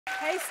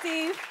Hey,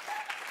 Steve.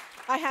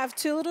 I have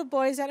two little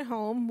boys at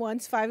home.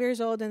 One's 5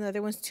 years old and the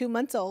other one's 2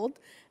 months old.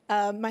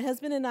 My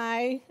husband and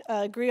I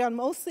agree on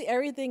mostly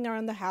everything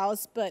around the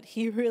house, but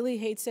he really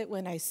hates it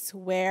when I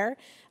swear.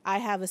 I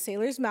have a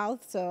sailor's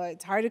mouth, so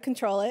it's hard to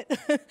control it.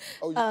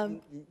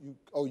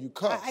 You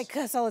cuss? I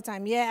cuss all the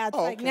time. Yeah, it's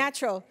like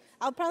natural.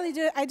 I'll probably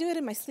do it. I do it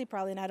in my sleep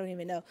probably, and I don't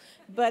even know.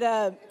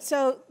 But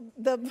so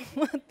the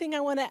one thing I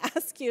want to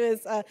ask you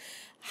is,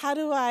 how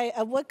do I?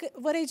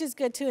 What age is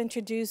good to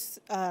introduce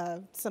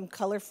some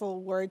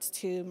colorful words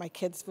to my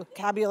kids'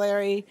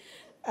 vocabulary?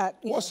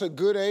 What's a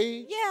good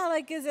age? Yeah,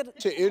 like is it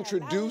to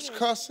introduce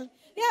cussing?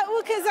 Yeah,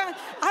 well, because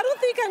I don't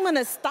think I'm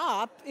gonna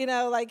stop. You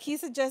know, like he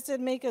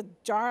suggested, make a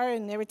jar,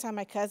 and every time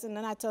I cuss, and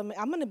then I told him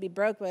I'm gonna be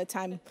broke by the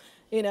time,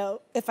 you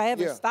know, if I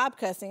ever stop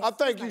cussing. I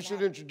think you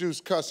should introduce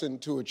cussing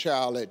to a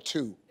child at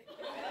 2.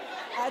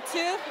 At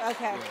 2?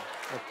 Okay.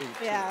 Yeah, I think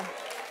 2. Yeah.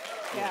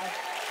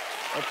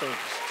 I think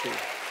it's 2.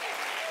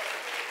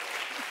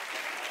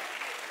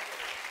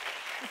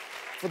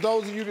 For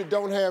those of you that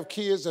don't have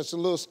kids that's a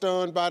little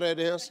stunned by that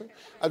answer,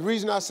 the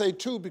reason I say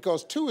 2,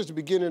 because 2 is the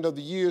beginning of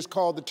the years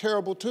called the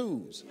terrible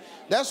twos.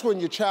 That's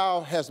when your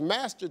child has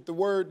mastered the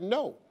word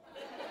no.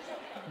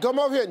 Come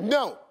over here,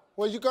 no.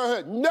 When you come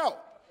here, no.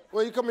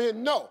 When you come here,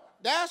 no.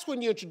 That's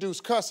when you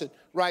introduce cussing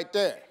right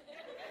there.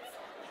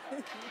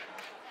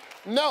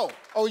 No.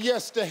 Oh,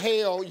 yes, the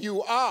hell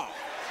you are.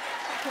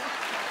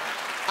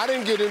 I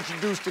didn't get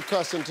introduced to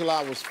cussing until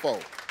I was 4.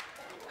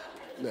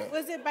 No.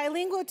 Was it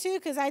bilingual too?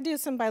 Because I do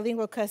some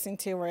bilingual cussing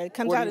too, where it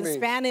comes out in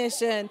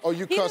Spanish and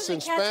you cuss in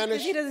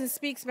Spanish? He doesn't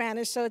speak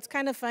Spanish, so it's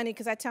kind of funny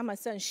because I tell my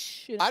son,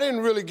 shh. You know? I didn't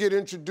really get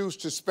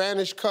introduced to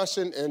Spanish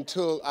cussing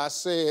until I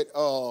said,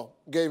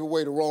 gave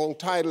away the wrong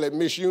title at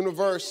Miss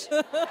Universe.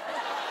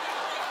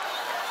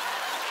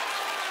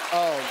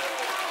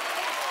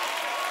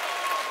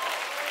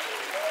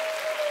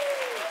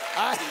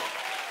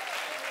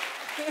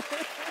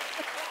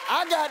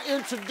 I got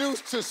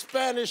introduced to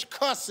Spanish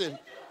cussing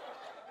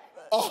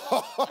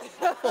for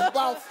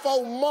about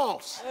 4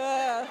 months.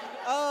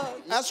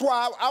 That's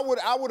why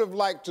I would have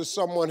liked to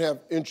someone have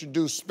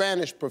introduced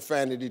Spanish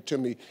profanity to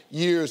me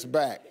years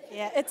back.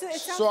 Yeah, it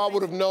so I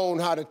would have known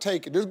how to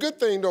take it. The good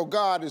thing, though,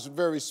 God is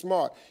very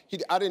smart.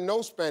 I didn't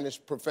know Spanish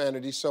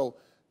profanity, so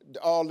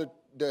all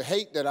the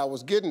hate that I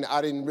was getting,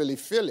 I didn't really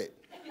feel it.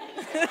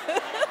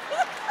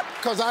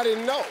 Because I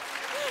didn't know.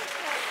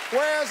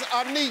 Where's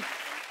Anit?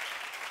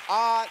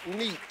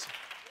 Anit.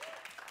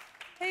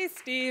 Hey,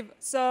 Steve.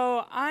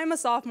 So I'm a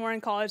sophomore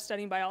in college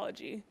studying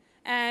biology,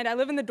 and I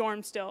live in the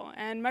dorm still.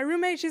 And my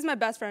roommate, she's my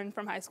best friend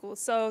from high school,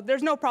 so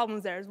there's no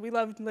problems there. We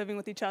love living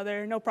with each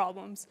other, no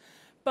problems.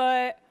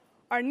 But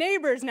our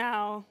neighbors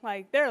now,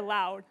 like, they're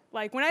loud.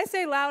 Like, when I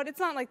say loud, it's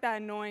not like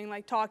that annoying,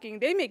 like talking.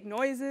 They make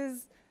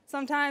noises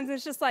sometimes.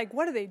 It's just like,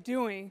 what are they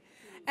doing?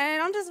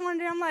 And I'm just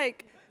wondering, I'm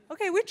like,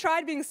 okay, we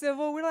tried being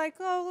civil. We're like,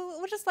 oh,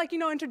 we'll just, like, you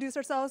know, introduce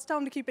ourselves, tell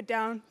them to keep it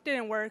down.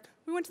 Didn't work.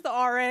 We went to the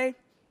RA,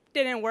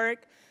 didn't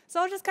work. So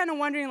I was just kind of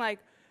wondering, like,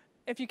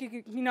 if you could,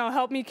 you know,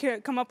 help me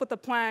come up with a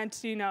plan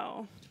to, you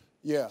know,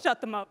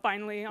 shut them up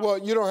finally. Well,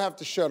 you don't have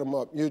to shut them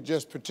up. You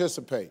just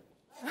participate.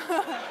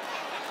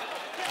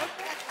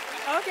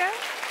 Okay.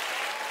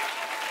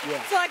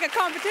 Yeah. So like a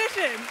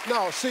competition.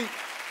 No, see,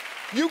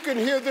 you can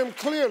hear them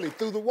clearly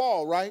through the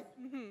wall, right?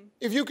 Mm-hmm.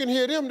 If you can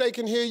hear them, they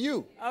can hear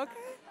you. Okay.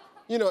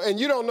 You know, and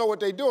you don't know what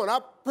they're doing.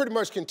 I pretty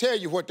much can tell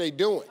you what they're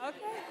doing.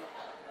 Okay.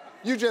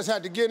 You just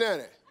have to get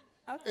in it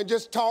and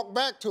just talk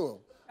back to them.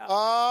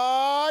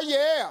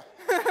 Yeah.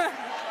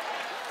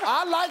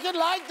 I like it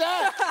like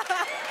that.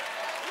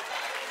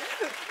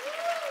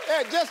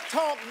 Yeah, just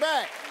talk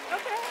back.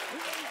 Okay.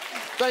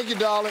 Thank you,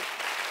 darling.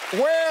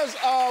 Where's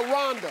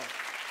Rhonda?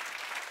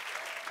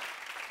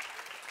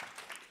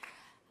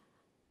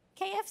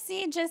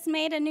 KFC just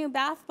made a new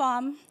bath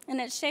bomb,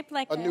 and it's shaped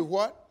like a new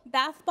what?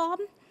 Bath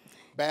bomb.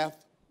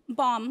 Bath?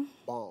 Bomb.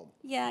 Bomb.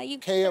 Yeah, you.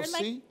 KFC?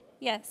 Like,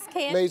 yes,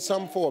 KFC. Made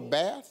something for a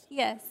bath?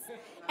 Yes,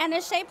 and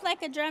it's shaped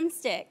like a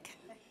drumstick.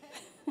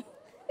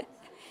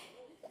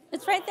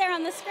 It's right there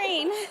on the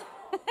screen.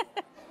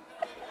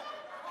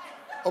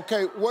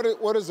 Okay,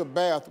 what is a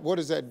bath? What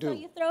does that do? So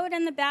you throw it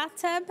in the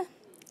bathtub,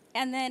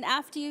 and then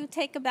after you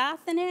take a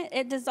bath in it,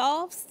 it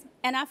dissolves,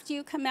 and after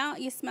you come out,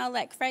 you smell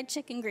like fried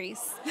chicken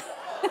grease.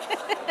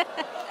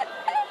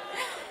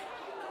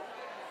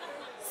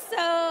 So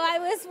I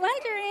was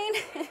wondering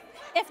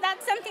if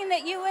that's something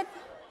that you would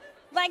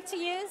like to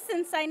use,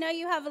 since I know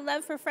you have a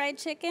love for fried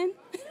chicken.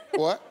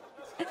 What?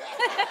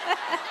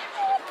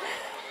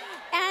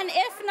 And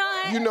if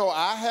not... You know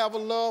I have a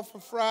love for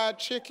fried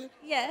chicken?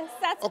 Yes,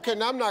 that's... Okay,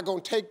 now I'm not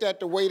going to take that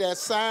the way that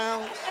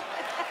sounds.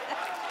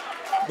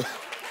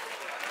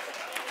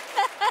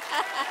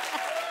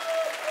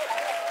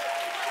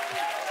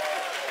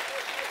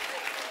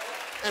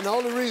 And the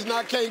only reason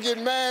I can't get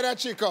mad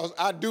at you because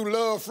I do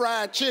love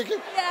fried chicken.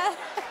 Yeah.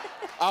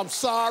 I'm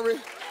sorry.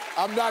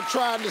 I'm not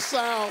trying to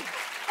sound...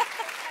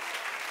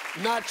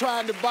 Not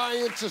trying to buy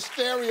into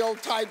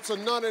stereotypes or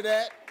none of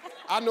that.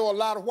 I know a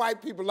lot of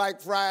white people like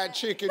fried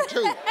chicken,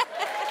 too.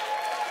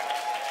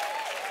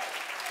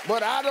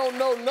 But I don't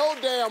know no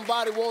damn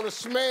body want to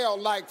smell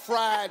like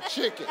fried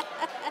chicken.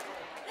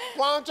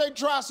 Why don't they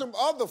try some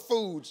other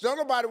foods? Don't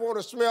nobody want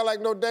to smell like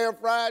no damn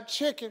fried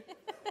chicken.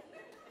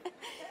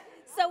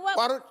 So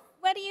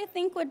what do you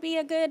think would be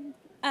a good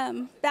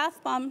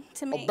bath bomb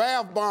to make? A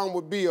bath bomb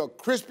would be a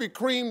Krispy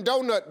Kreme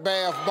donut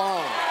bath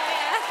bomb.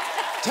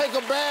 Take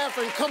a bath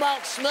and come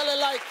out smelling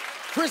like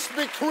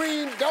Krispy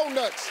Kreme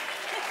donuts.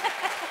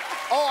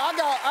 Oh,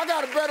 I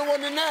got a better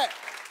one than that.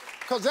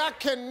 Because I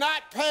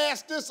cannot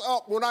pass this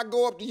up when I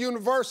go up to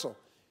Universal.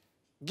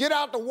 Get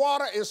out the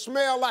water and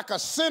smell like a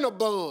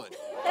Cinnabon.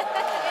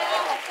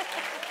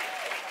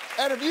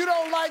 And if you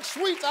don't like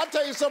sweets, I'll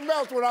tell you something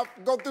else. When I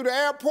go through the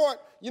airport,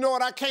 you know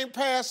what I can't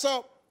pass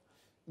up?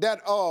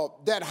 That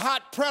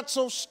hot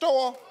pretzel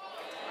store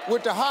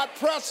with the hot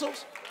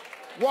pretzels.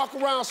 Walk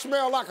around,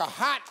 smell like a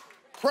hot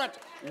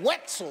pretzel.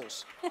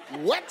 Wetzel's.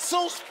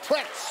 Wetzel's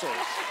pretzels.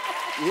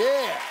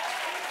 Yeah,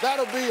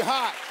 that'll be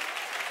hot.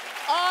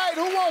 All right,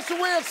 who wants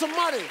to win some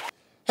money?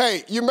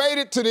 Hey, you made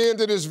it to the end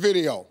of this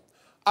video.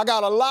 I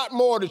got a lot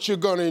more that you're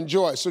gonna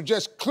enjoy, so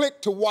just click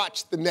to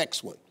watch the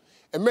next one.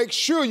 And make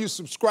sure you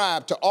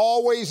subscribe to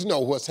always know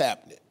what's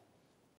happening.